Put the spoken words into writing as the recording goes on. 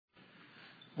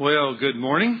Well, good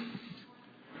morning.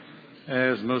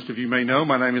 As most of you may know,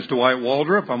 my name is Dwight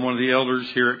Waldrop. I'm one of the elders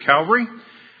here at Calvary.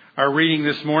 Our reading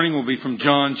this morning will be from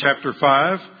John chapter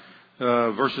 5,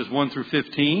 verses 1 through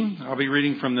 15. I'll be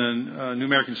reading from the New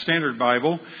American Standard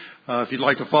Bible. If you'd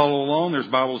like to follow along, there's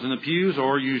Bibles in the pews,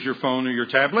 or use your phone or your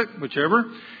tablet,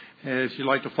 whichever. If you'd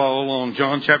like to follow along,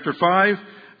 John chapter 5,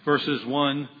 verses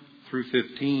 1 through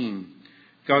 15.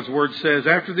 God's Word says,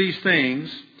 "After these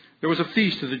things, there was a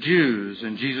feast of the Jews,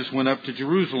 and Jesus went up to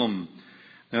Jerusalem.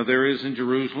 Now there is in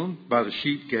Jerusalem, by the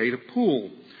sheep gate, a pool,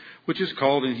 which is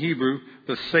called in Hebrew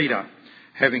Bethsaida,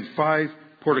 having 5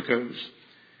 porticos.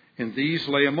 In these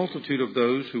lay a multitude of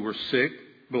those who were sick,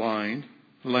 blind,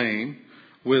 lame,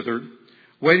 withered,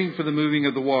 waiting for the moving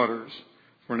of the waters.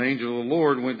 For an angel of the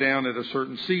Lord went down at a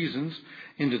certain seasons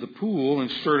into the pool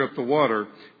and stirred up the water.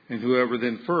 And whoever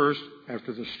then first,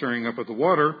 after the stirring up of the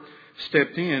water,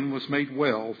 stepped in was made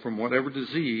well from whatever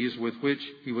disease with which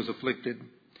he was afflicted.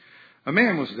 A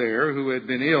man was there who had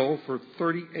been ill for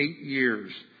 38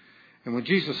 years. And when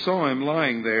Jesus saw him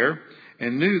lying there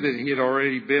and knew that he had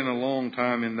already been a long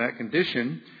time in that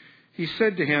condition, he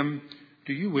said to him,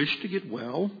 'Do you wish to get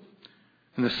well?'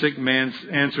 And the sick man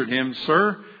answered him,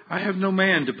 'Sir, I have no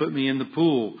man to put me in the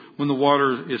pool when the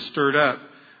water is stirred up.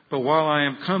 But while I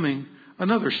am coming,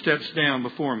 another steps down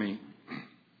before me.'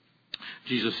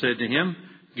 Jesus said to him,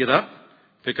 'Get up,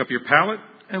 pick up your pallet,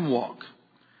 and walk.'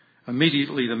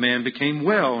 Immediately the man became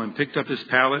well and picked up his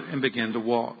pallet and began to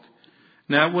walk.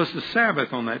 Now it was the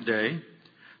Sabbath on that day.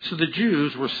 So the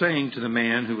Jews were saying to the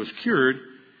man who was cured,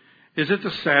 'Is it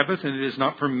the Sabbath, and it is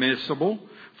not permissible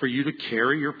for you to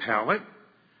carry your pallet?'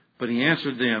 But he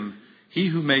answered them, 'He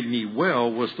who made me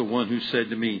well was the one who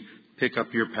said to me, Pick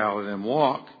up your pallet and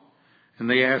walk.' And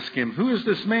they asked him, 'Who is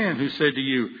this man who said to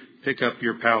you, Pick up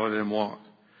your pallet and walk?'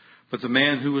 But the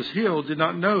man who was healed did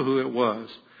not know who it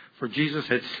was, for Jesus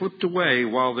had slipped away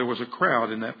while there was a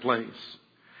crowd in that place.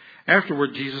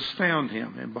 Afterward Jesus found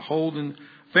him, and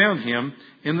found him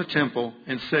in the temple,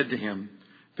 and said to him,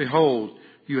 'Behold,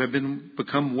 you have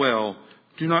become well.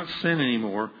 Do not sin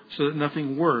anymore, so that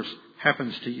nothing worse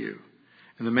happens to you.'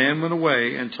 And the man went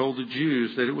away and told the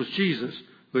Jews that it was Jesus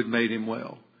who had made him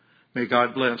well." May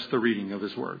God bless the reading of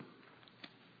His Word.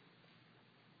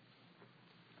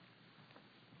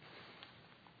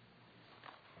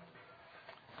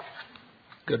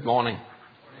 Good morning.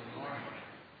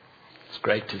 It's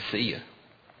great to see you.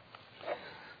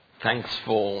 Thanks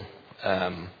for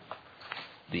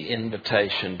the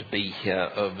invitation to be here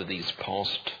over these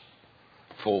past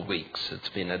 4 weeks. It's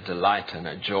been a delight and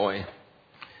a joy.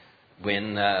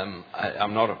 When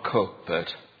I'm not a cook,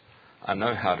 but I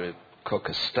know how to cook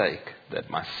a steak that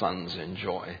my sons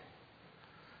enjoy.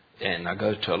 And I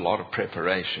go to a lot of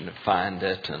preparation to find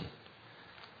it and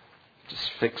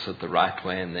just fix it the right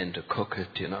way and then to cook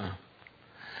it,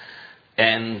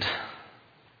 And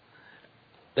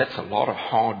that's a lot of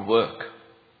hard work.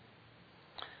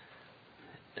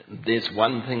 There's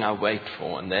one thing I wait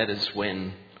for, and that is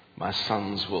when my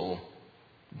sons will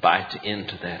bite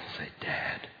into that and say,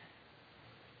 "Dad,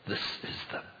 this is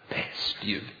the best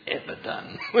you've ever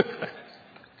done."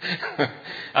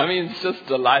 I mean, it's just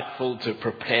delightful to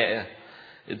prepare.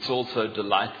 It's also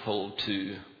delightful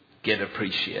to get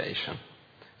appreciation.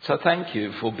 So thank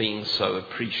you for being so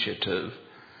appreciative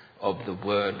of the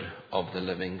Word of the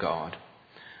living God.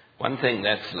 One thing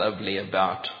that's lovely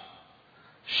about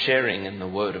sharing in the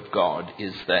Word of God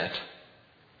is that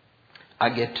I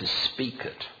get to speak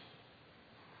it.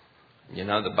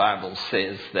 The Bible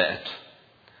says that,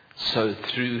 so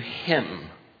through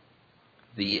Him,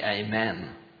 the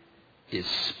Amen is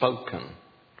spoken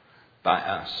by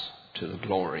us to the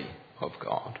glory of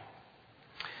God.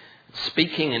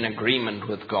 Speaking in agreement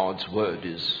with God's Word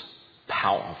is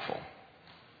powerful.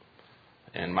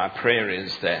 And my prayer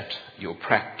is that your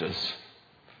practice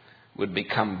would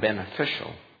become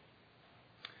beneficial.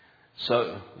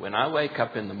 So when I wake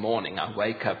up in the morning, I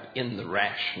wake up in the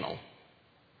rational.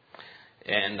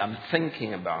 And I'm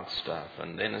thinking about stuff.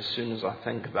 And then as soon as I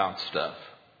think about stuff,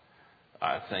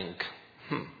 I think,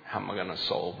 how am I going to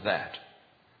solve that?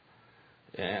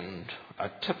 And I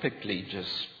typically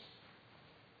just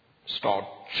start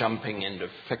jumping into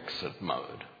fix-it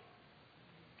mode.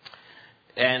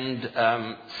 And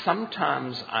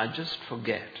sometimes I just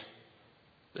forget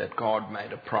that God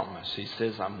made a promise. He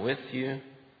says, "I'm with you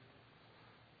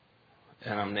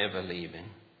and I'm never leaving."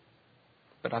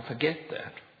 But I forget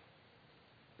that.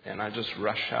 And I just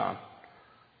rush out,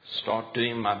 start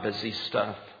doing my busy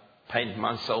stuff, paint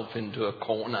myself into a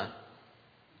corner,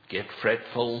 get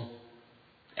fretful,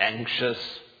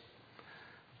 anxious,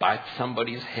 bite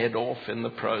somebody's head off in the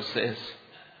process.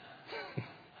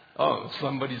 Oh,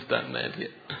 somebody's done that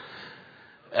here.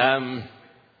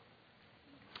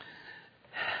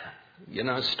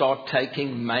 Start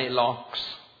taking Maalox.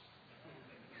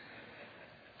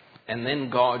 And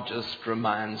then God just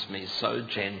reminds me so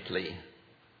gently,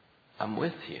 I'm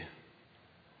with you.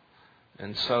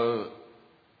 And so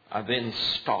I then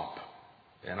stop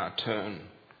and I turn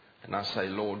and I say,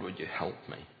 Lord, would you help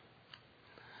me?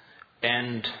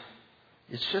 And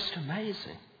it's just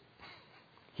amazing.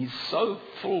 He's so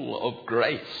full of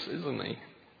grace, isn't he?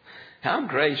 How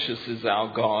gracious is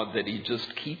our God that he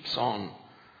just keeps on.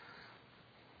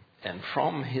 And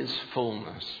from his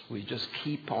fullness, we just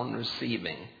keep on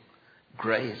receiving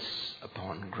grace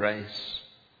upon grace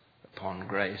upon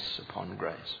grace upon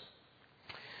grace.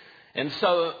 And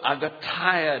so I got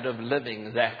tired of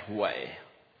living that way.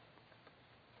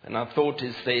 And I thought,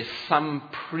 is there some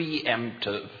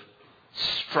preemptive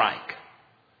strike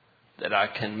that I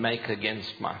can make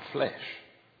against my flesh?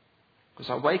 Because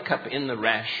I wake up in the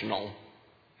rational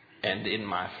and in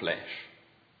my flesh.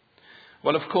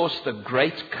 Well, of course, the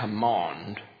great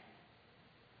command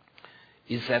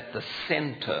is at the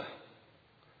center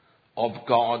of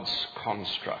God's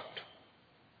construct.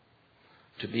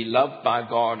 To be loved by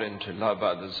God and to love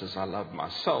others as I love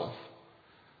myself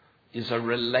is a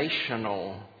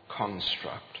relational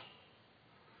construct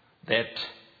that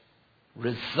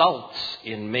results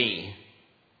in me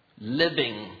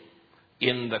living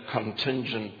in the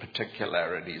contingent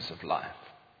particularities of life.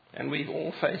 And we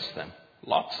all face them,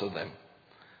 lots of them.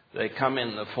 They come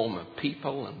in the form of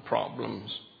people and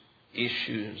problems,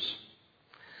 issues.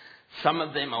 Some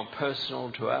of them are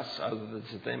personal to us,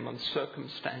 others of them are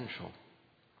circumstantial.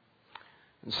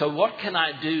 And so what can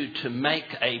I do to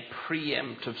make a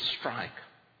preemptive strike?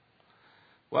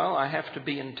 Well, I have to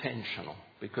be intentional,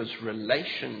 because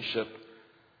relationship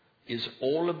is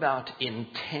all about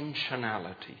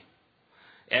intentionality.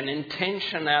 And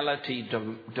intentionality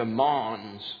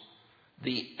demands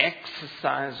the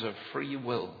exercise of free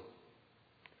will.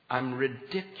 I'm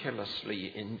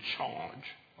ridiculously in charge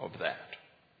of that.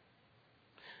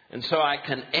 And so I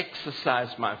can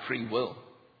exercise my free will.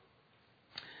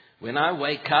 When I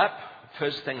wake up,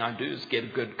 first thing I do is get a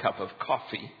good cup of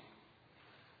coffee.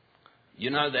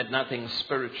 You know that nothing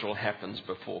spiritual happens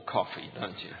before coffee,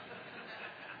 don't you?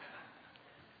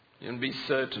 You can be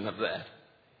certain of that.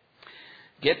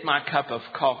 Get my cup of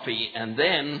coffee, and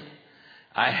then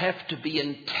I have to be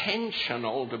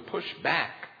intentional to push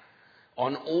back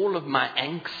on all of my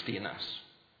angstiness.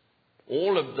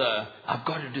 All of the, I've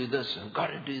got to do this, I've got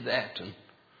to do that, and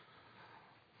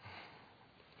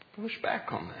push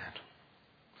back on that.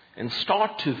 And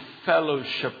start to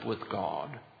fellowship with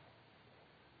God.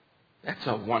 That's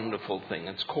a wonderful thing.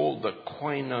 It's called the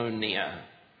koinonia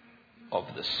of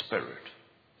the Spirit.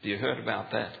 Have you heard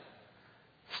about that?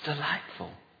 It's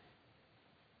delightful.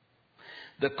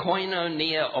 The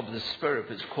koinonia of the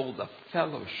Spirit is called the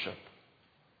fellowship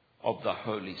of the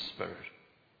Holy Spirit.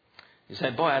 You say,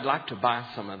 boy, I'd like to buy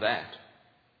some of that.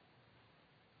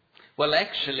 Well,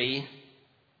 actually,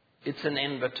 it's an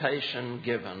invitation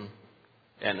given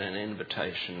and an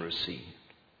invitation received.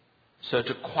 So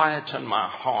to quieten my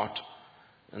heart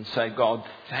and say, God,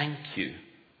 thank you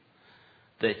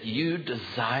that you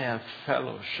desire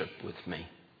fellowship with me.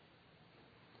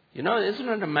 You know, isn't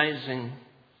it amazing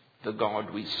the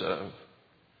God we serve?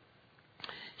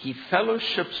 He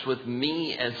fellowships with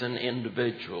me as an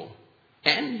individual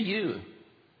and you.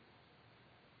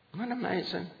 Isn't that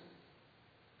amazing?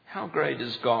 How great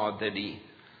is God that he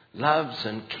loves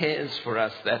and cares for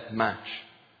us that much,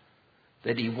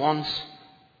 that he wants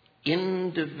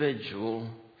individual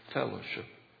fellowship.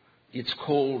 It's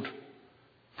called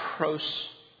pros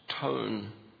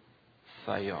ton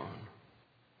theon.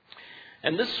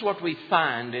 And this is what we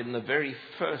find in the very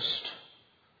first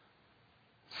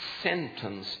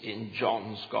sentence in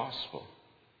John's Gospel.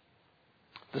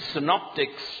 The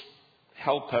synoptics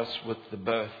help us with the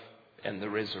birth and the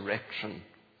resurrection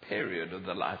period of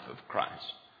the life of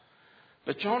Christ.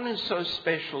 But John is so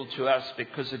special to us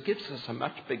because it gives us a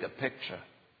much bigger picture.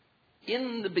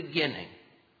 In the beginning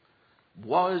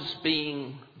was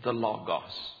being the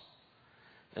Logos.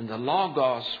 And the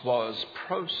Logos was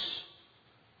pros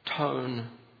ton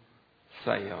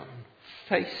theon,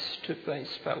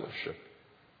 face-to-face fellowship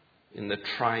in the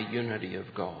triunity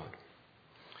of God.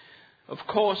 Of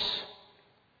course,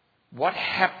 what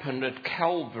happened at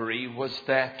Calvary was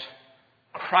that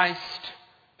Christ,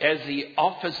 as he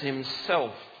offers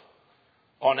himself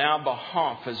on our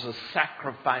behalf as a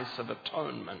sacrifice of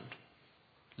atonement,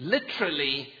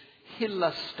 literally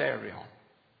hilasterion,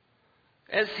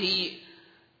 as he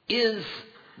is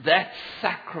that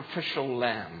sacrificial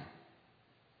lamb,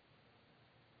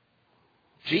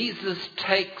 Jesus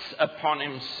takes upon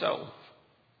himself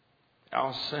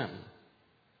our sin.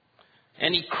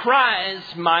 And he cries,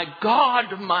 my God,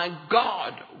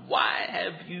 why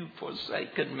have you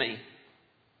forsaken me?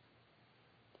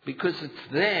 Because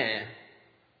it's there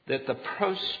that the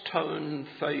proston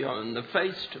theon, the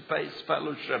face-to-face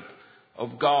fellowship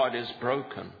of God, is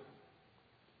broken.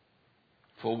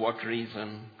 For what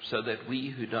reason? So that we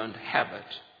who don't have it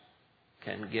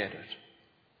can get it.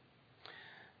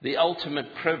 The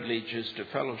ultimate privilege is to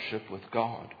fellowship with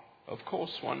God. Of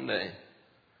course, one day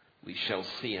we shall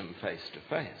see him face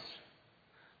to face.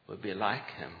 We'll be like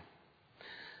him.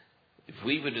 If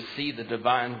we were to see the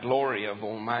divine glory of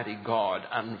Almighty God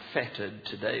unfettered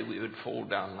today, we would fall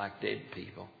down like dead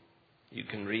people. You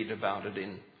can read about it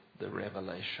in the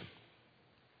Revelation.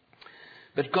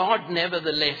 But God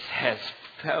nevertheless has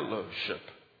fellowship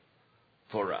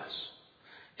for us.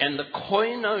 And the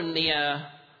koinonia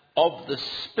of the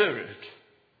Spirit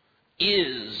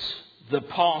is the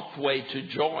pathway to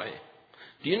joy.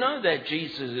 Do you know that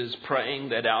Jesus is praying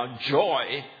that our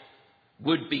joy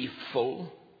would be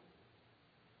full?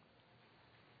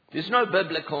 There's no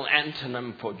biblical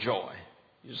antonym for joy.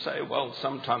 You say, well,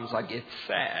 sometimes I get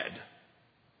sad.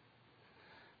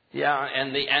 Yeah,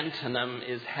 and the antonym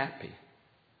is happy.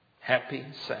 Happy,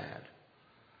 sad.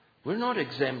 We're not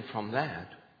exempt from that.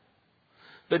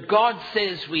 But God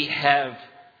says we have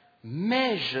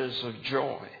measures of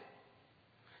joy.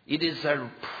 It is a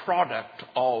product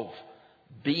of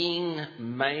being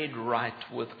made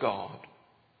right with God.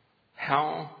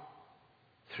 How?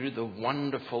 Through the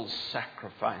wonderful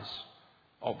sacrifice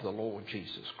of the Lord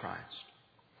Jesus Christ.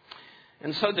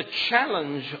 And so the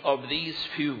challenge of these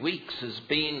few weeks has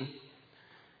been,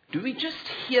 do we just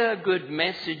hear good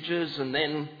messages and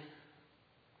then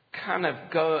kind of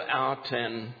go out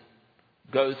and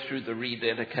go through the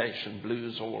rededication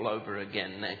blues all over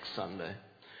again next Sunday?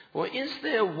 Or is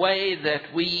there a way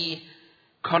that we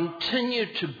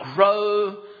continue to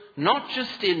grow, not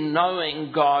just in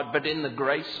knowing God, but in the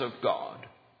grace of God,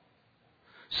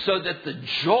 so that the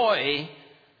joy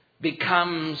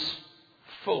becomes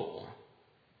full?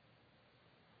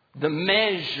 The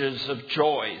measures of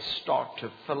joy start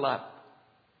to fill up.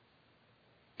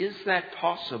 Is that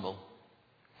possible?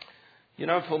 You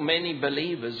know, for many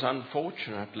believers,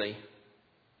 unfortunately,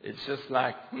 it's just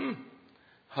like,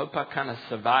 hope I kind of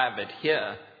survive it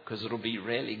here because it'll be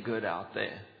really good out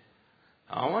there.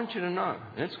 I want you to know,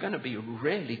 it's going to be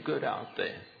really good out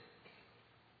there.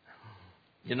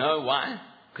 You know why?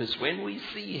 Because when we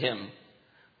see him,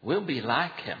 we'll be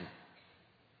like him.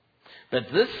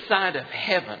 But this side of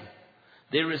heaven,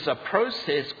 there is a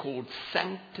process called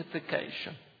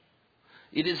sanctification.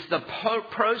 It is the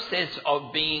process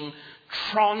of being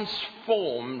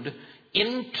transformed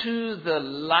into the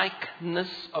likeness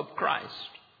of Christ.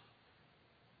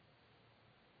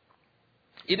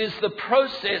 It is the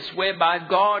process whereby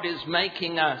God is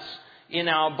making us in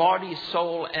our body,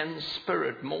 soul, and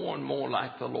spirit more and more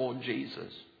like the Lord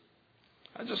Jesus.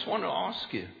 I just want to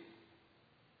ask you,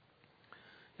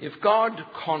 if God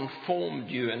conformed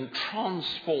you and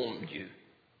transformed you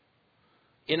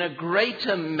in a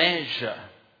greater measure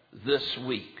this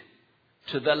week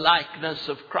to the likeness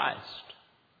of Christ,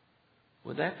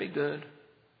 would that be good?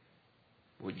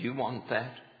 Would you want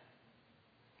that?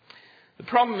 The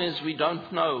problem is we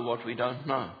don't know what we don't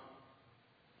know.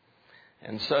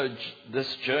 And so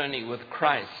this journey with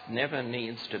Christ never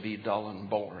needs to be dull and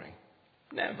boring.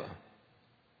 Never.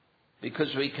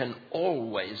 Because we can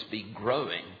always be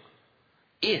growing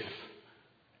if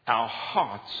our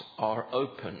hearts are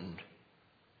opened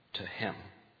to him.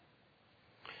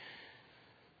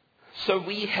 So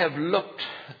we have looked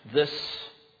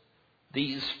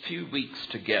these few weeks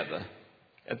together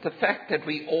at the fact that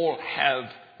we all have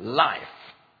life.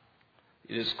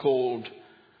 It is called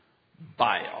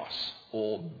bios,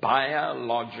 or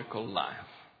biological life.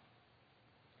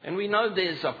 And we know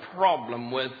there's a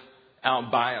problem with our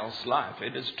bios life.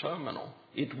 It is terminal.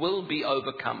 It will be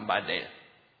overcome by death.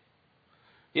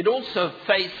 It also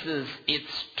faces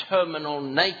its terminal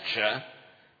nature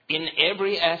in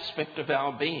every aspect of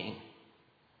our being.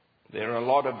 There are a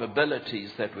lot of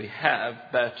abilities that we have,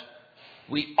 but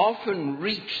we often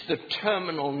reach the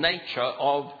terminal nature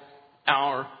of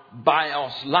our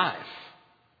bios life.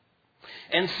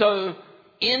 And so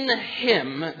in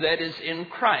him, that is in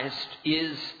Christ,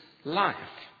 is life.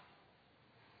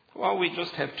 Well, we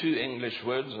just have two English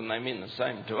words and they mean the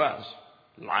same to us.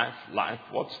 Life,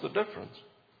 what's the difference?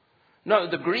 No,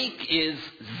 the Greek is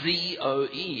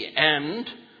zoe, and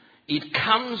it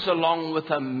comes along with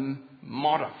a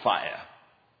modifier,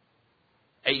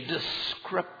 a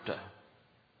descriptor.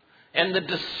 And the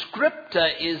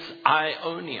descriptor is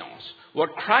aionios.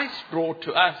 What Christ brought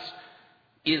to us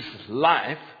is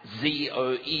life,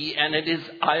 Z-O-E, and it is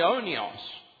aionios.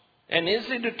 And is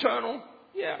it eternal?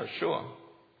 Yeah, sure.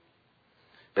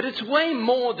 But it's way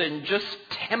more than just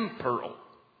temporal.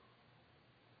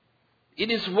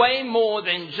 It is way more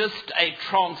than just a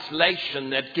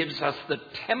translation that gives us the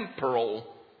temporal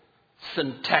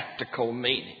syntactical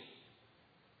meaning.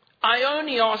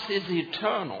 Aionios is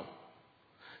eternal.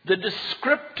 The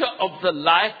descriptor of the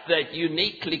life that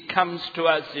uniquely comes to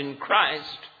us in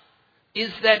Christ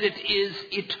is that it is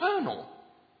eternal.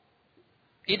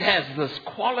 It has this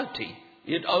quality.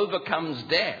 It overcomes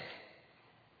death.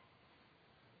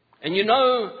 And you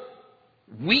know,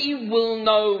 we will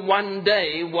know one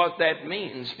day what that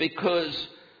means, because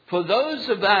for those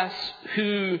of us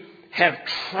who have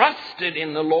trusted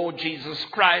in the Lord Jesus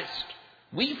Christ,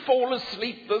 we fall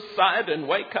asleep this side and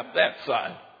wake up that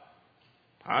side.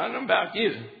 I don't know about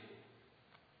you,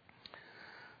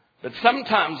 but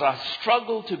sometimes I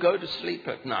struggle to go to sleep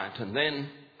at night, and then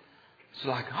it's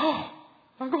like, I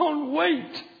can't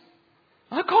wait.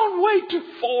 I can't wait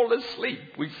to fall asleep.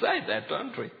 We say that,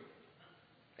 don't we?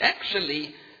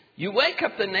 Actually, you wake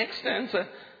up the next day and say,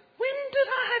 when did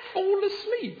I fall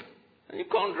asleep? And you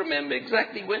can't remember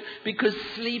exactly when, because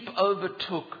sleep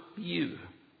overtook you.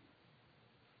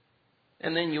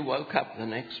 And then you woke up the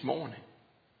next morning.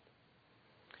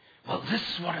 Well, this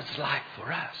is what it's like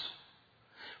for us.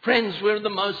 Friends, we're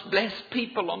the most blessed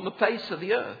people on the face of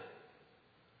the earth.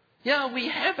 Yeah, we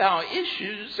have our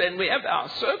issues and we have our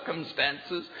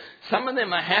circumstances. Some of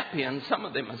them are happy and some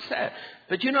of them are sad.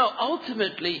 But you know,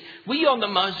 ultimately, we are the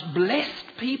most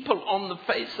blessed people on the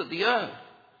face of the earth.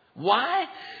 Why?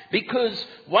 Because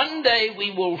one day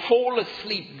we will fall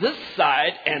asleep this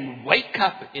side and wake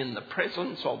up in the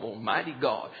presence of Almighty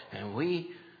God. And where's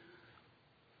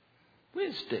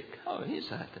Dick? Oh,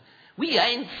 he's out there. We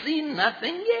ain't seen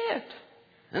nothing yet.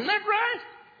 Isn't that right?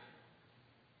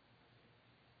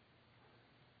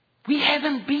 We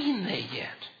haven't been there yet.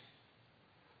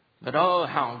 But oh,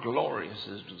 how glorious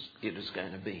it is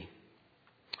going to be.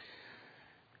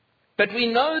 But we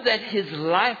know that his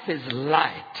life is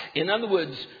light. In other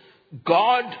words,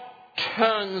 God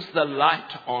turns the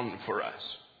light on for us.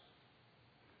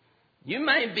 You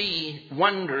may be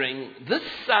wondering, this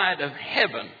side of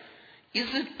heaven, is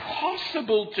it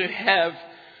possible to have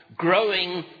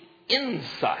growing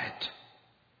insight?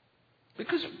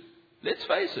 Because, let's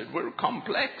face it, we're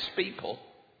complex people.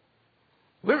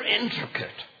 We're intricate.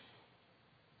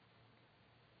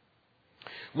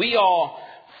 We are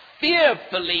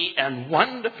fearfully and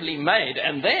wonderfully made.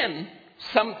 And then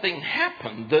something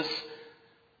happened. This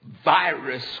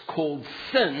virus called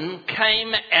sin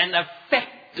came and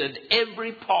affected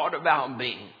every part of our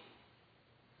being.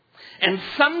 And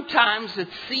sometimes it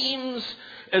seems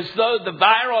as though the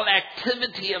viral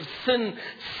activity of sin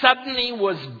suddenly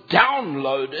was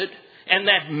downloaded, and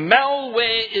that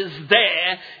malware is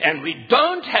there, and we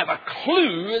don't have a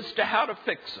clue as to how to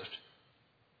fix it.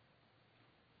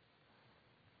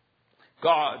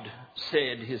 God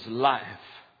said his life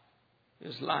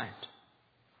is light.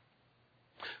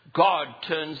 God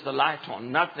turns the light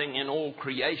on. Nothing in all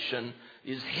creation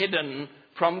is hidden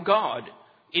from God,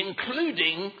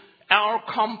 including our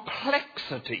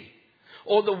complexity,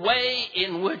 or the way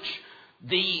in which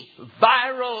the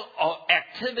viral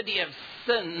activity of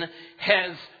sin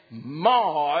has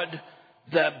marred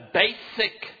the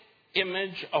basic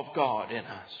image of God in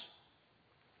us.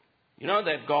 You know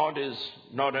that God is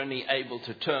not only able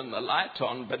to turn the light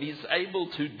on, but he's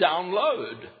able to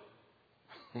download.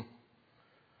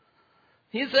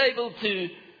 He's able to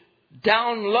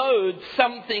download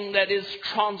something that is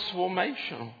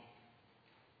transformational.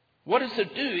 What does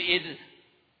it do? It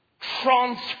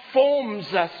transforms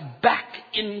us back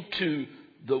into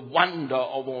the wonder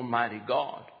of Almighty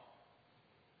God,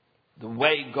 the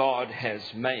way God has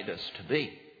made us to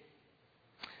be.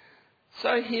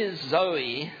 So his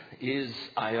Zoe is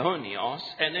aionios,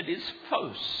 and it is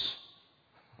phos.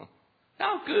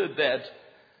 How good that,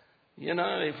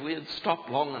 if we had stopped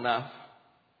long enough,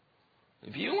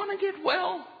 if you want to get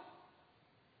well,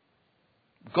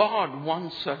 God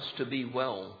wants us to be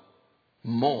well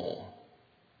more,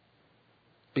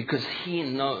 because he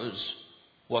knows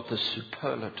what the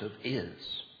superlative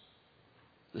is.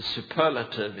 The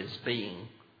superlative is being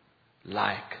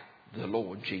like the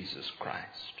Lord Jesus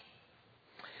Christ.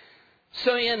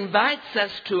 So he invites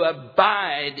us to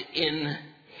abide in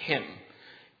him.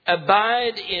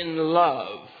 Abide in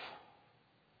love.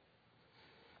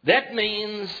 That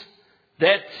means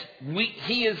that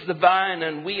he is the vine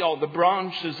and we are the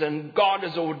branches, and God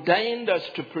has ordained us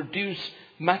to produce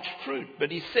much fruit.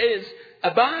 But he says,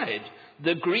 abide.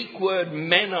 The Greek word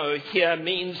meno here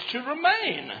means to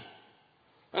remain.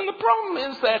 And the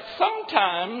problem is that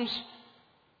sometimes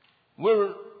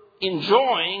we're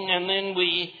enjoying and then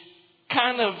we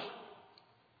kind of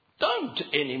don't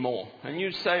anymore. And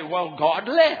you say, well, God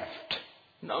left.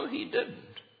 No, he didn't.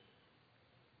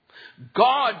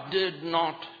 God did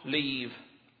not leave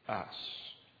us.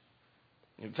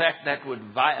 In fact, that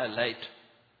would violate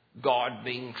God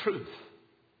being truth.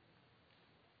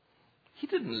 He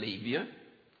didn't leave you.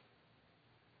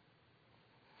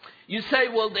 You say,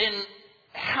 well then,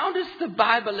 how does the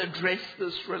Bible address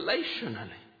this relationally?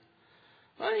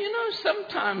 Well,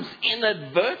 sometimes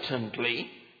inadvertently,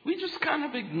 we just kind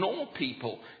of ignore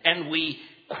people and we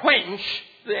quench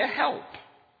their help.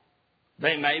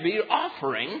 They may be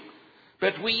offering,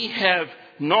 but we have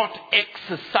not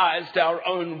exercised our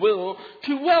own will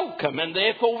to welcome, and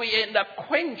therefore we end up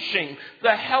quenching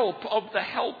the help of the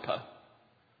helper.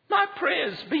 My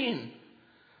prayer's been,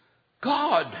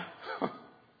 God,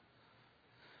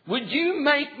 would you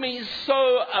make me so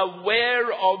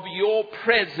aware of your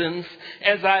presence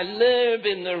as I live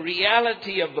in the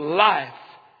reality of life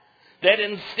that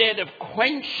instead of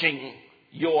quenching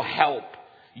your help,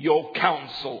 your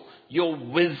counsel, your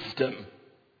wisdom,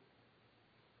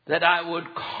 that I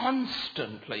would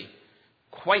constantly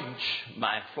quench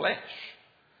my flesh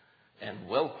and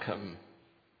welcome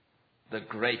the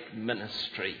great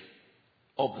ministry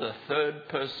of the third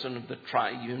person of the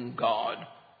triune God,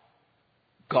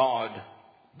 God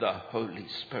the Holy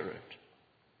Spirit.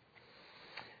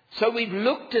 So we've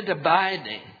looked at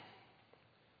abiding,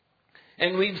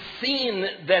 and we've seen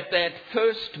that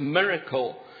first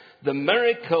miracle, the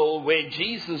miracle where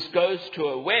Jesus goes to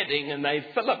a wedding and they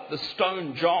fill up the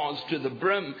stone jars to the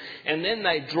brim and then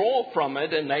they draw from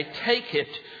it and they take it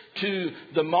to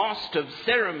the master of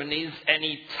ceremonies and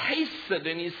he tastes it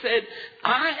and he said,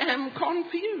 I am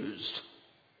confused.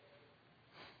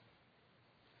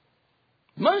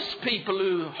 Most people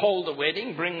who hold a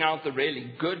wedding bring out the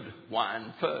really good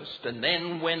wine first. And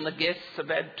then when the guests have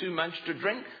had too much to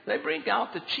drink, they bring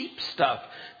out the cheap stuff.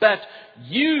 But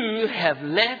you have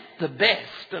left the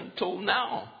best until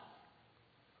now.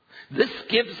 This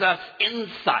gives us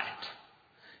insight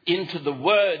into the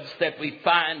words that we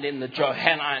find in the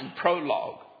Johannine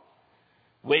prologue,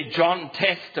 where John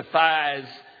testifies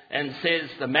and says,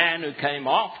 the man who came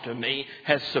after me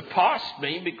has surpassed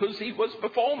me because he was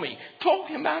before me.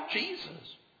 Talking about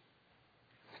Jesus.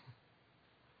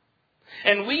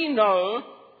 And we know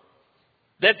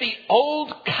that the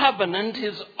old covenant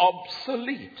is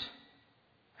obsolete.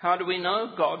 How do we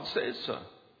know? God says so.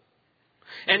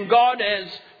 And God has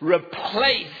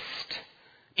replaced,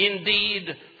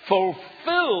 indeed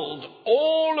fulfilled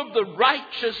all of the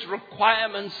righteous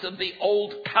requirements of the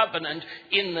old covenant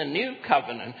in the new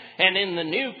covenant. And in the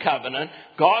new covenant,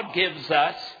 God gives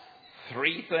us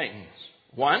three things.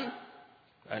 One,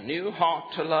 a new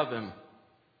heart to love him.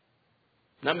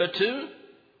 Number two,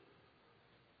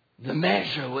 the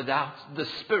measure without, the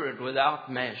Spirit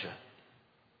without measure.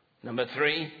 Number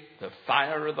three, the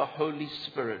fire of the Holy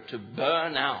Spirit to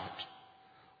burn out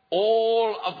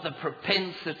all of the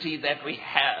propensity that we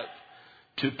have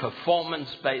to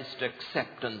performance-based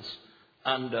acceptance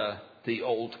under the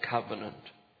old covenant.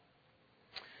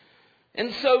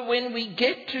 And so when we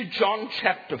get to John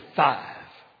chapter 5,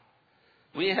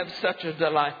 we have such a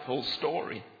delightful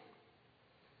story.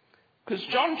 Because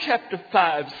John chapter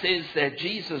 5 says that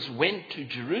Jesus went to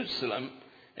Jerusalem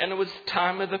and it was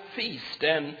time of the feast.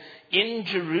 And in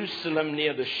Jerusalem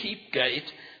near the sheep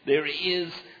gate, there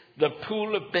is the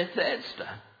pool of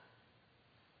Bethesda.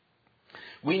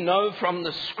 We know from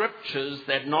the scriptures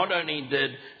that not only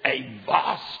did a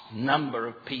vast number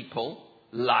of people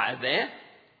lie there,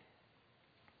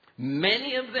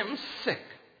 many of them sick,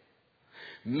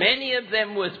 many of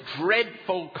them with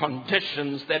dreadful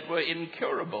conditions that were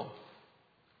incurable.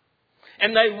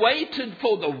 And they waited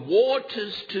for the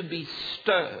waters to be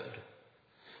stirred,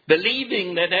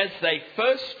 believing that as they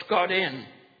first got in,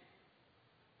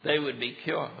 they would be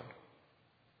cured.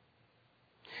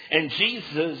 And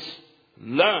Jesus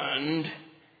learned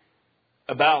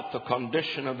about the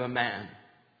condition of a man.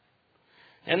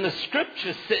 And the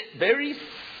scripture very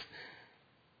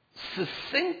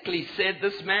succinctly said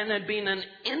this man had been an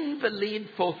invalid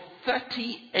for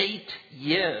 38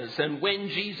 years. And when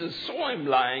Jesus saw him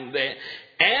lying there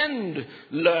and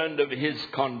learned of his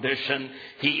condition,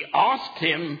 he asked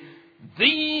him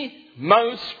the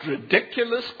most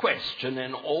ridiculous question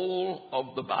in all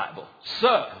of the Bible.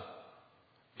 Sir,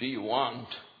 do you want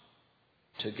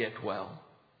to get well?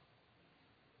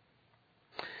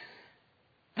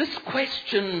 This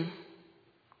question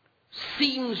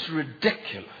seems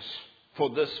ridiculous for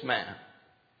this man.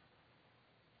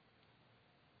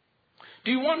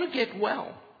 Do you want to get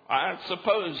well? I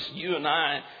suppose you and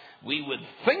I, we would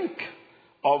think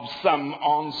of some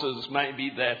answers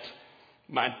maybe that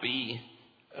might be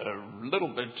a little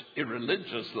bit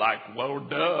irreligious, like, well,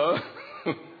 duh.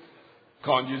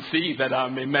 Can't you see that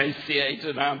I'm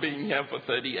emaciated? I've been here for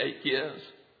 38 years.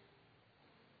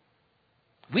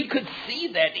 We could see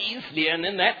that easily, and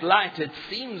in that light it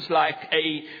seems like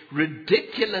a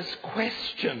ridiculous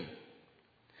question.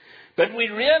 But we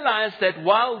realize that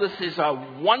while this is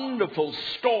a wonderful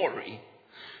story,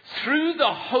 through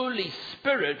the Holy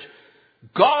Spirit,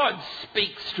 God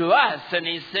speaks to us and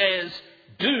He says,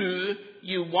 do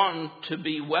you want to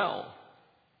be well?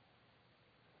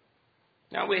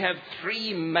 Now we have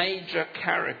three major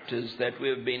characters that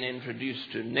we've been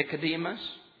introduced to. Nicodemus,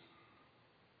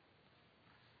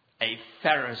 a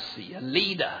Pharisee, a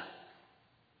leader,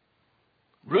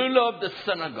 ruler of the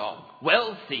synagogue,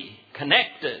 wealthy,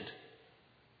 connected.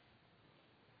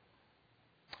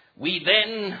 We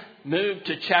then move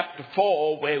to chapter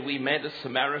 4 where we met a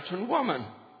Samaritan woman.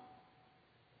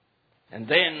 And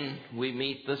then we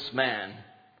meet this man,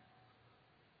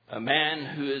 a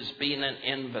man who has been an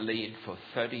invalid for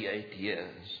 38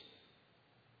 years.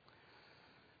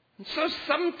 And so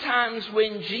sometimes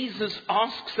when Jesus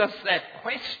asks us that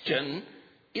question,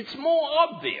 it's more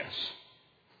obvious.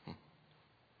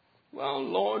 Well,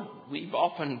 Lord, we've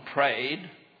often prayed,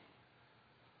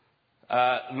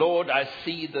 Lord, I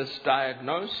see this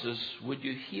diagnosis, would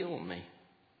you heal me?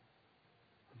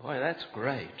 Boy, that's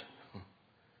great.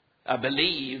 I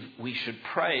believe we should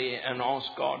pray and ask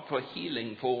God for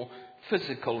healing, for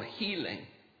physical healing.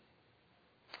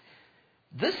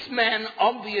 This man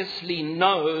obviously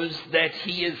knows that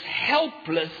he is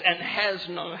helpless and has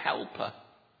no helper.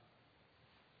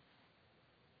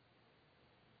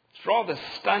 It's rather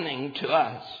stunning to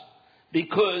us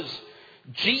because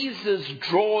Jesus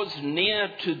draws near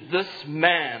to this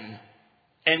man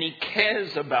and He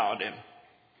cares about him.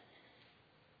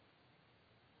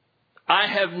 I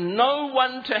have no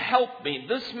one to help me.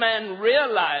 This man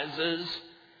realizes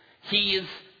he is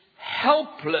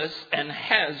helpless and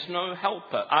has no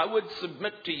helper. I would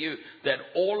submit to you that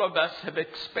all of us have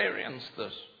experienced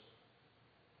this.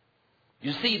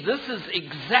 You see, this is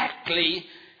exactly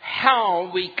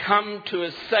how we come to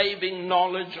a saving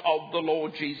knowledge of the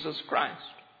Lord Jesus Christ.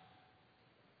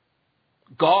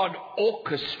 God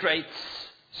orchestrates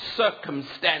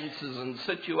circumstances and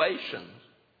situations.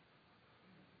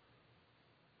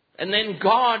 And then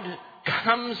God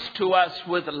comes to us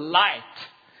with light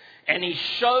and He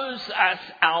shows us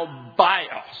our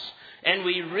bios. And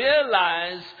we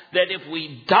realize that if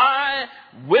we die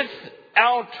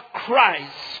without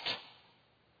Christ,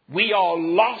 we are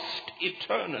lost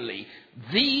eternally.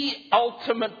 The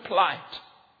ultimate plight.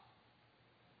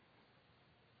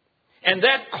 And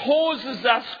that causes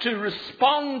us to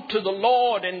respond to the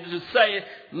Lord and to say,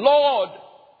 Lord,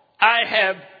 I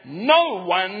have no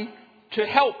one to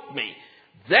help me.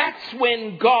 That's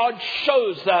when God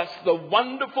shows us the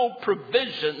wonderful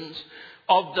provisions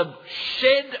of the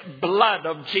shed blood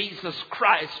of Jesus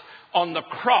Christ on the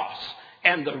cross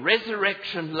and the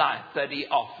resurrection life that He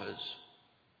offers.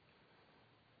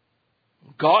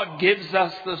 God gives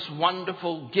us this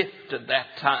wonderful gift at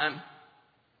that time.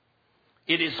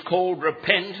 It is called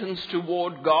repentance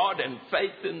toward God and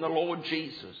faith in the Lord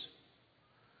Jesus.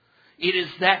 It is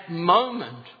that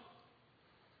moment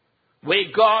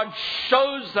where God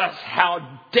shows us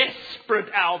how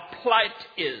desperate our plight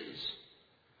is.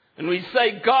 And we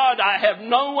say, God, I have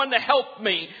no one to help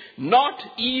me, not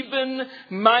even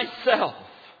myself.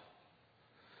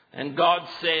 And God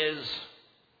says,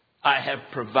 I have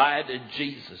provided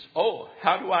Jesus. Oh,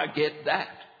 how do I get that?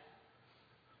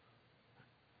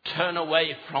 Turn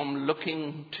away from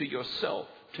looking to yourself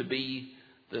to be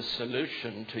the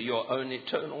solution to your own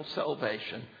eternal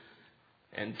salvation.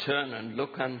 And turn and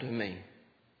look unto me.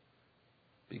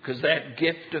 Because that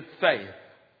gift of faith,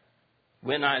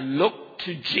 when I look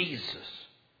to Jesus,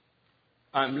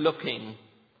 I'm looking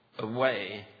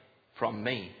away from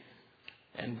me.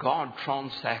 And God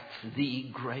transacts the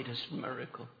greatest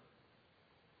miracle.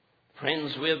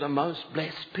 Friends, we're the most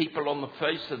blessed people on the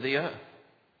face of the earth.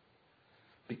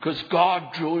 Because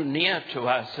God drew near to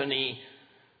us and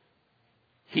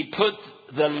He put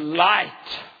the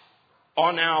light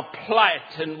on our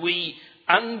plight, and we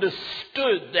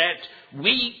understood that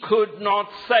we could not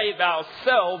save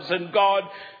ourselves, and God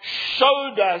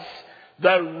showed us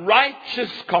the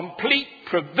righteous, complete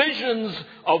provisions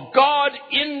of God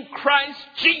in Christ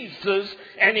Jesus,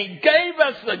 and He gave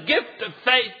us the gift of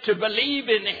faith to believe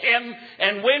in Him.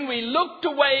 And when we looked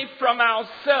away from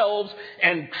ourselves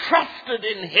and trusted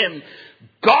in Him,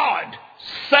 God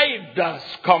saved us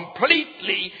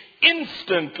completely,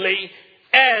 instantly,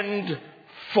 and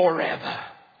forever.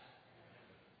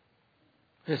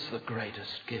 It's the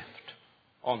greatest gift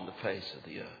on the face of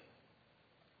the earth.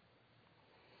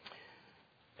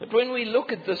 But when we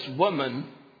look at this woman,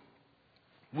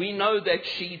 we know that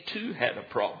she too had a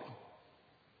problem.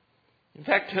 In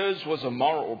fact, hers was a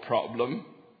moral problem.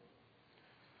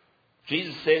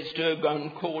 Jesus says to her, go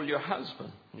and call your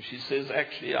husband. And she says,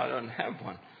 actually, I don't have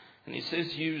one. And He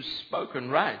says, you've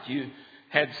spoken right. You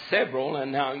had several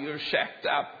and now you're shacked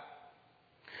up.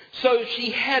 So she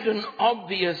had an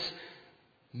obvious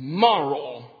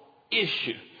moral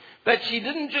issue. But she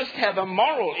didn't just have a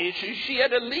moral issue, she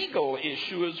had a legal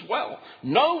issue as well.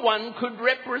 No one could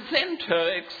represent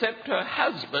her except her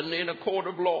husband in a court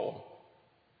of law.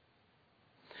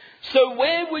 So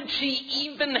where would she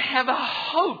even have a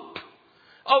hope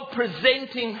of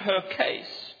presenting her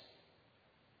case?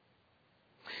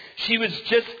 She was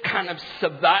just kind of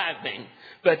surviving,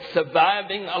 but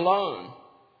surviving alone.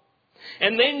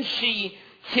 And then she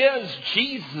hears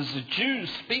Jesus, a Jew,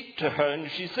 speak to her, and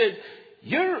she said,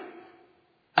 you're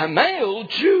a male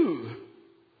Jew,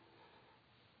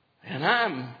 and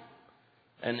I'm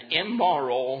an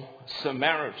immoral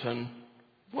Samaritan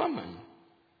woman.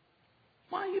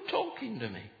 Why are you talking to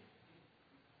me?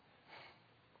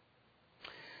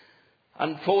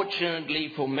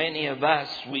 Unfortunately for many of us,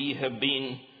 we have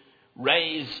been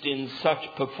raised in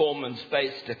such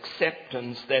performance-based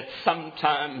acceptance that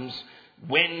sometimes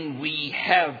when we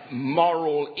have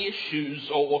moral issues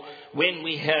or when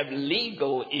we have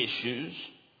legal issues,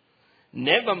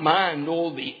 never mind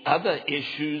all the other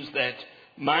issues that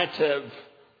might have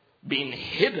been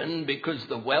hidden because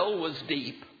the well was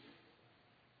deep.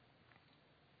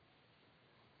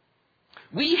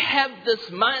 We have this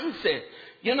mindset,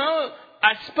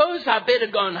 I suppose I better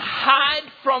go and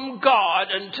hide from God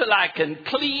until I can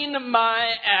clean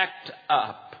my act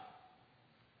up.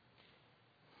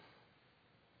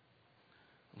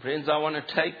 Friends, I want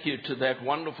to take you to that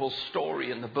wonderful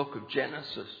story in the book of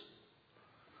Genesis.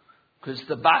 Because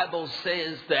the Bible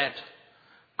says that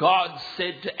God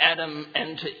said to Adam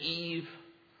and to Eve,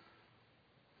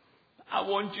 I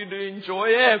want you to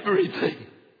enjoy everything.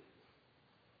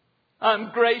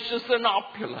 I'm gracious and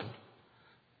opulent.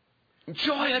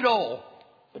 Enjoy it all,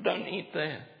 but don't eat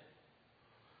there.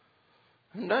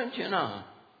 And don't you know,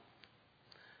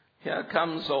 here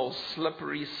comes old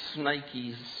slippery,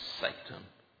 snaky Satan.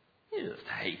 You just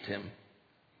hate him.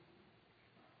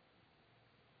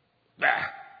 Bah.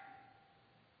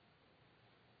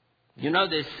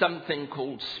 There's something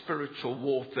called spiritual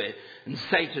warfare, and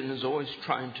Satan is always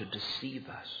trying to deceive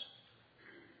us,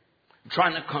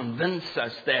 trying to convince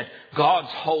us that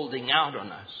God's holding out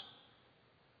on us,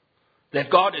 that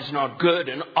God is not good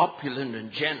and opulent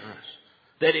and generous,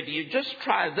 that if you just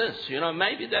try this,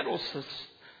 maybe that will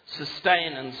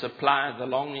sustain and supply the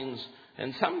longings.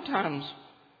 And sometimes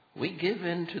we give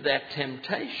in to that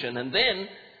temptation, and then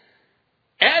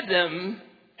Adam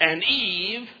and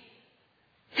Eve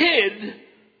hid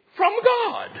from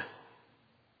God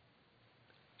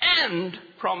and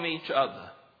from each other.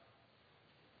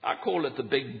 I call it the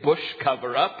big bush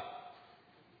cover-up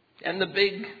and the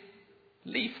big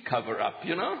leaf cover-up,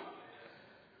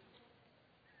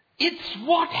 It's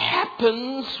what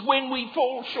happens when we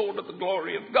fall short of the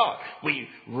glory of God. We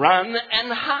run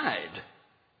and hide.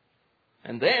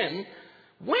 And then,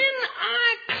 when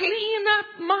I clean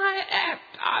up my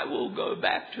act, I will go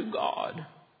back to God.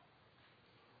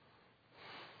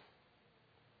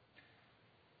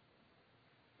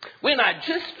 When I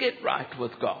just get right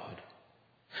with God.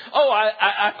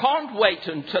 I can't wait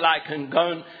until I can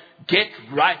go and get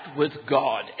right with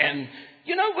God. And,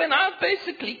 when I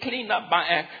basically clean up my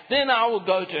act, then I will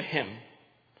go to Him.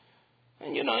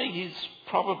 And, He's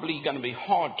probably going to be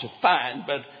hard to find,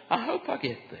 but I hope I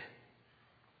get there.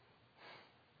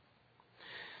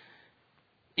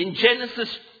 In Genesis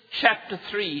chapter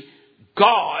 3,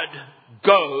 God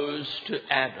goes to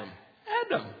Adam.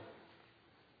 Adam.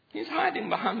 He's hiding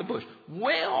behind the bush.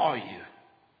 Where are you?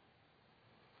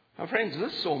 Now, friends,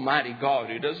 this Almighty God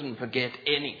who doesn't forget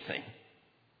anything.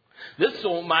 This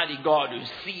Almighty God who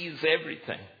sees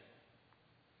everything.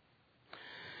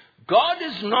 God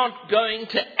is not going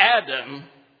to Adam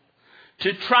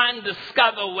to try and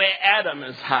discover where Adam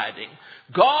is hiding.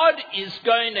 God is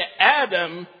going to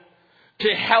Adam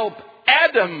to help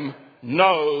Adam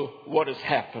know what has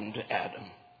happened to Adam.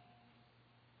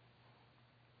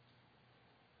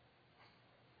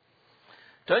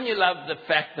 Don't you love the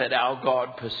fact that our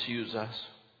God pursues us?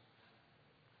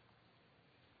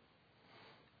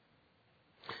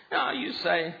 Now you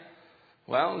say,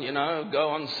 well,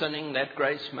 go on sinning that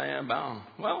grace may abound.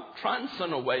 Well, try and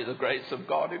sin away the grace of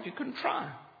God if you can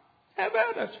try. Have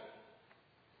at it.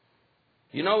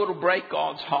 It'll break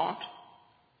God's heart.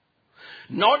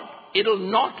 It'll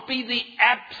not be the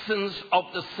absence of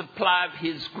the supply of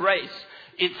His grace.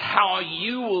 It's how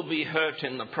you will be hurt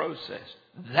in the process.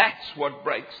 That's what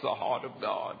breaks the heart of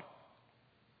God.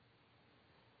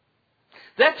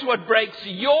 That's what breaks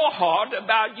your heart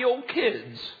about your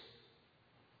kids.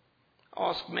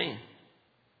 Ask me.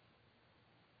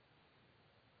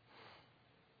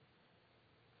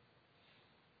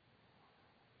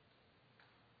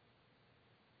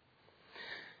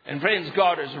 And friends,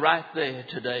 God is right there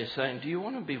today saying, do you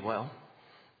want to be well?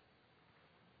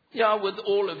 Yeah, with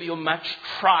all of your much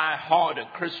try-harder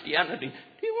Christianity,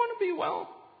 do you want to be well?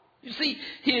 You see,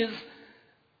 His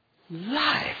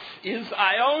life is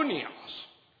aionios.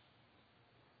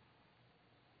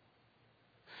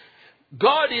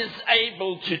 God is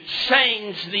able to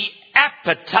change the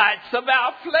appetites of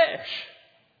our flesh.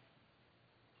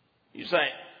 You say,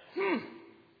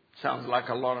 sounds like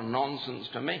a lot of nonsense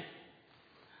to me.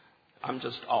 I'm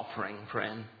just offering,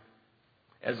 friend,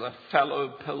 as a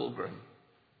fellow pilgrim.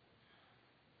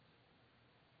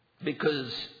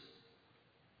 Because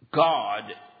God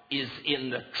is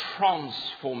in the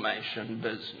transformation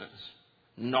business,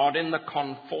 not in the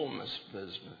conformist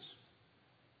business.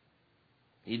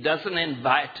 He doesn't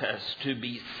invite us to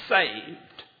be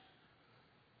saved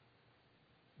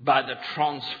by the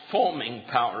transforming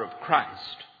power of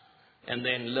Christ and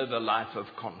then live a life of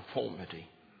conformity.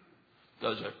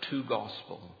 Those are two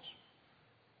gospels.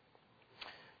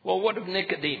 Well, what of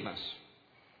Nicodemus?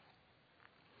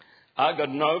 I got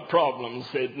no problem,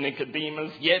 said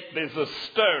Nicodemus, yet there's a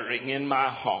stirring in my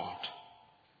heart.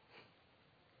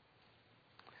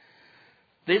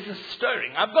 There's a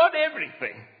stirring. I've got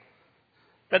everything,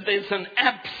 but there's an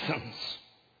absence.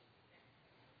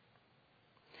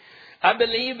 I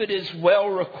believe it is well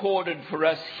recorded for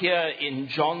us here in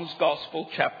John's Gospel,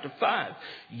 chapter 5.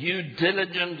 You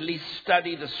diligently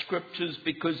study the Scriptures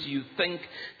because you think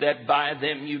that by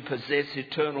them you possess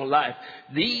eternal life.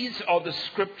 These are the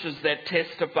Scriptures that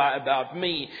testify about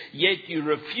me, yet you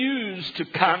refuse to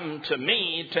come to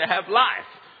me to have life.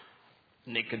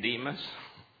 Nicodemus.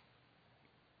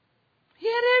 He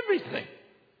had everything.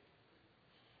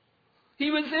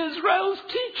 He was Israel's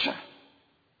teacher.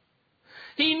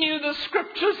 He knew the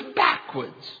Scriptures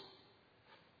backwards.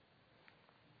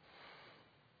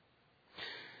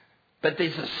 But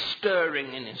there's a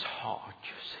stirring in his heart,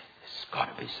 you see. There's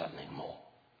got to be something more.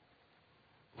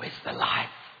 Where's the life?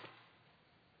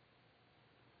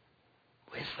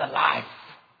 Where's the life?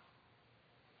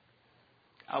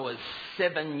 I was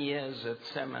 7 years at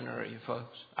seminary,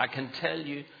 folks. I can tell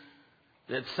you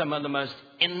that some of the most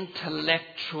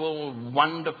intellectual,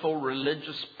 wonderful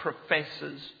religious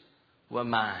professors were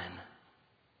mine.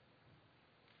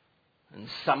 And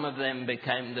some of them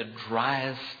became the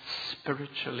driest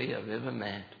spiritually I've ever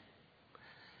met.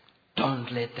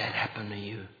 Don't let that happen to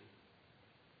you.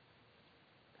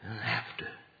 You don't have to.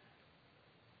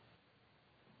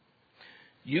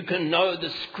 You can know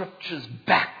the Scriptures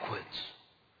backwards.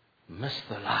 Miss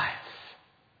the life.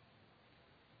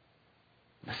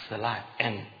 Miss the life.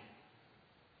 And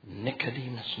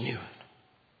Nicodemus knew it.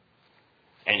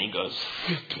 And he goes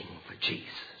seeking for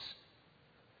Jesus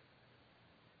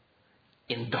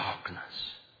in darkness.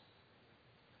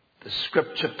 The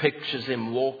Scripture pictures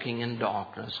him walking in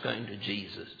darkness, going to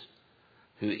Jesus,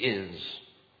 who is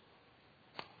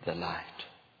the light.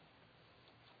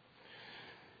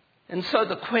 And so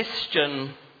the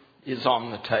question is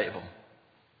on the table.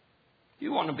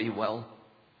 You want to be well?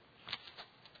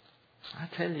 I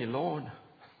tell you, Lord,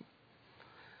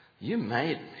 you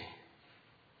made me.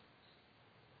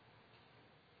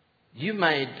 You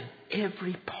made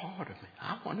every part of me.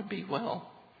 I want to be well.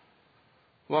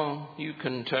 Well, you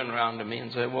can turn around to me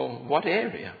and say, well, what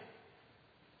area?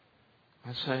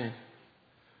 I say,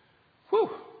 whew,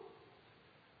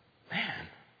 man,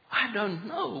 I don't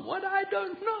know what I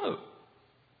don't know.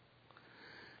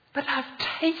 But I've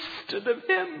tasted of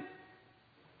Him.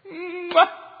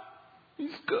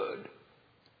 He's good.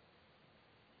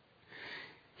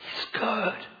 He's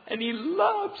good. And He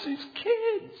loves His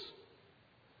kids.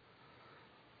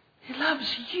 He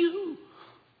loves you.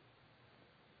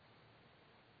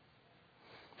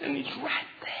 And He's right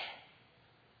there.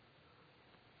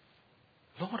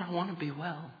 Lord, I want to be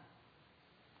well.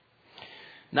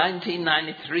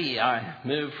 1993, I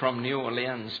moved from New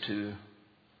Orleans to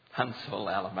Huntsville,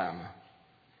 Alabama.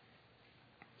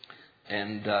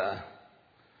 And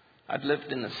I'd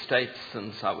lived in the States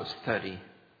since I was 30.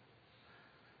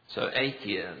 So 8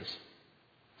 years.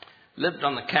 Lived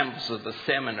on the campus of the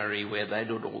seminary where they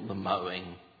did all the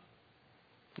mowing.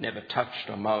 Never touched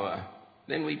a mower.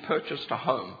 Then we purchased a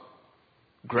home.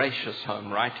 Gracious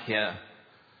home right here,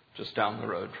 just down the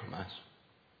road from us.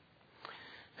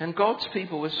 And God's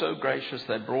people were so gracious,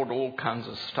 they brought all kinds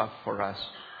of stuff for us.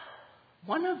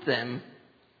 One of them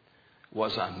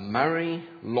was a Murray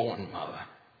lawnmower.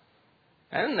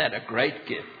 Isn't that a great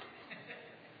gift?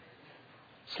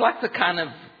 It's like the kind of,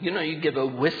 you give a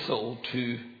whistle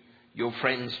to your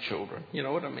friends' children. You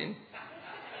know what I mean?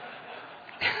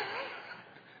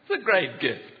 It's a great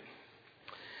gift.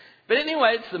 But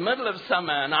anyway, it's the middle of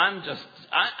summer, and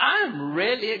I'm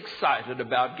really excited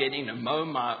about getting to mow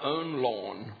my own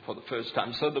lawn for the first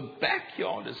time. So the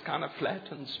backyard is kind of flat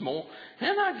and small,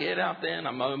 and I get out there and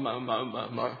I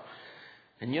mow.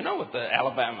 And you know what the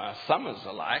Alabama summers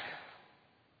are like?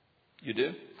 You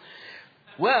do?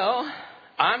 Well,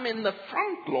 I'm in the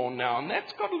front lawn now, and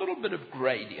that's got a little bit of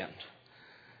gradient.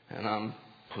 And I'm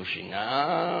pushing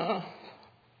up.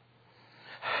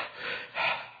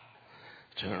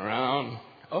 Turn around.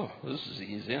 Oh, this is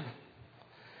easier.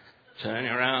 Turning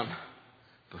around.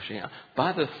 Pushing up.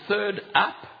 By the third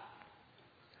up,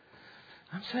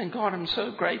 I'm saying, God, I'm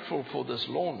so grateful for this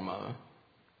lawnmower.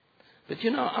 But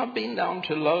I've been down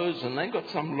to Lowe's and they got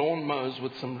some lawnmowers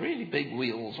with some really big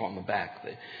wheels on the back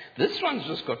there. This one's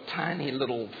just got tiny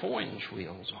little 4-inch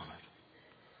wheels on it.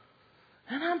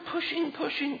 And I'm pushing.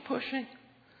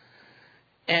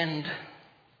 And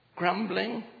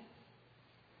grumbling.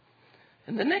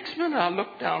 And the next minute I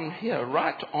look down here,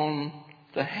 right on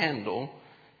the handle,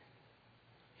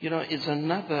 is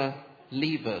another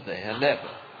lever there, lever.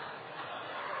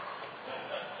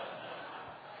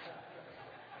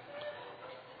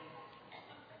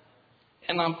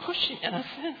 And I'm pushing, and I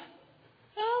said,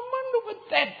 I wonder what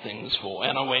that thing's for.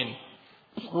 And I went,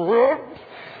 and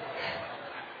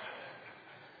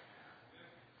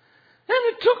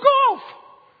it took off.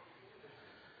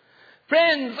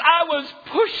 Friends, I was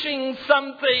pushing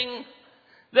something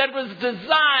that was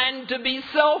designed to be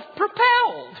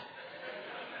self-propelled.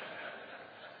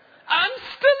 I'm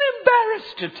still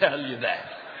embarrassed to tell you that.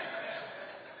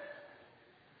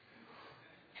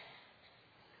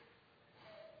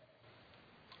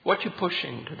 What you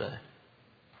pushing today?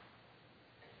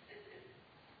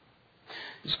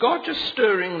 Is God just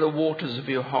stirring the waters of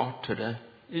your heart today?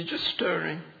 He's just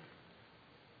stirring.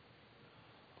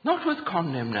 Not with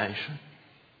condemnation.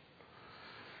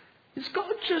 Is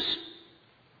God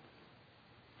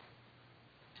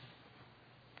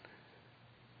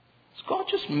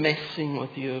just messing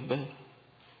with you a bit?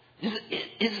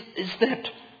 Is that,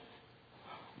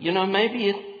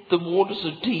 maybe the waters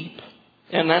are deep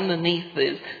and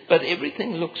underneath but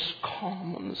everything looks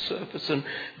calm on the surface, and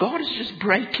God is just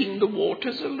breaking the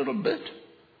waters a little bit,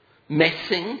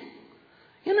 messing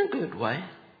in a good way.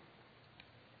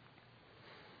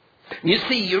 You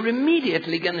see, you're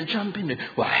immediately going to jump into,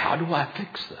 well, how do I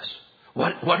fix this?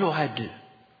 What do I do?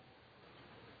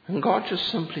 And God just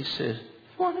simply says,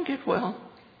 you want to get well?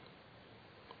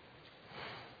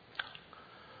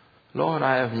 Lord,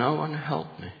 I have no one to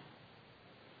help me,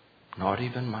 not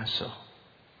even myself.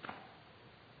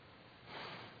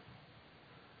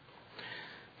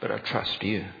 But I trust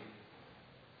you.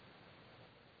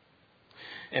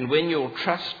 And when you'll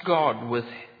trust God with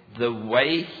the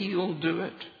way He'll do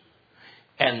it,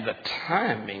 and the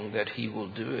timing that He will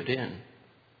do it in,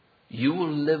 you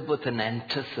will live with an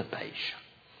anticipation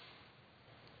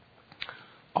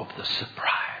of the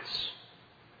surprise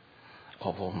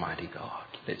of Almighty God.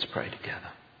 Let's pray together.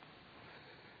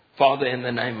 Father, in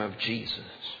the name of Jesus,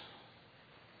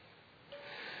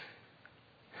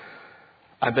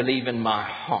 I believe in my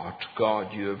heart,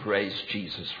 God, you have raised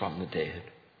Jesus from the dead.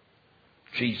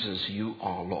 Jesus, you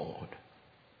are Lord.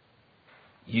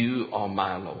 You are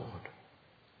my Lord.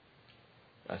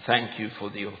 I thank you for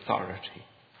the authority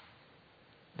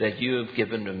that you have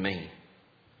given to me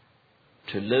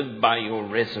to live by your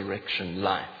resurrection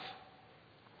life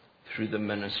through the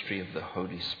ministry of the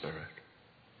Holy Spirit.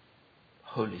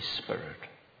 Holy Spirit,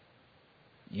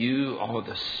 you are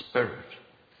the Spirit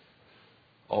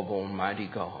of Almighty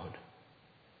God.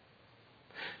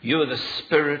 You are the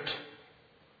Spirit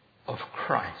of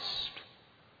Christ.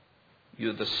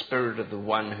 You are the Spirit of the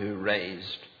one who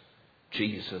raised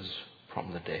Jesus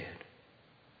from the dead.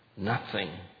 Nothing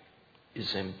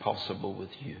is impossible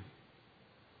with you.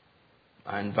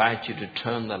 I invite you to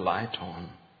turn the light on.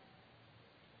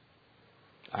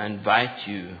 I invite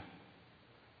you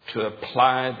to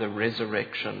apply the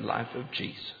resurrection life of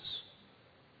Jesus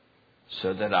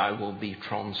so that I will be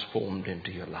transformed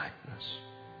into your likeness.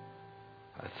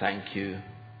 I thank you.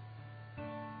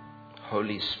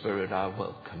 Holy Spirit, I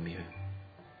welcome you.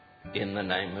 In the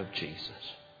name of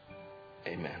Jesus.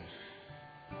 Amen.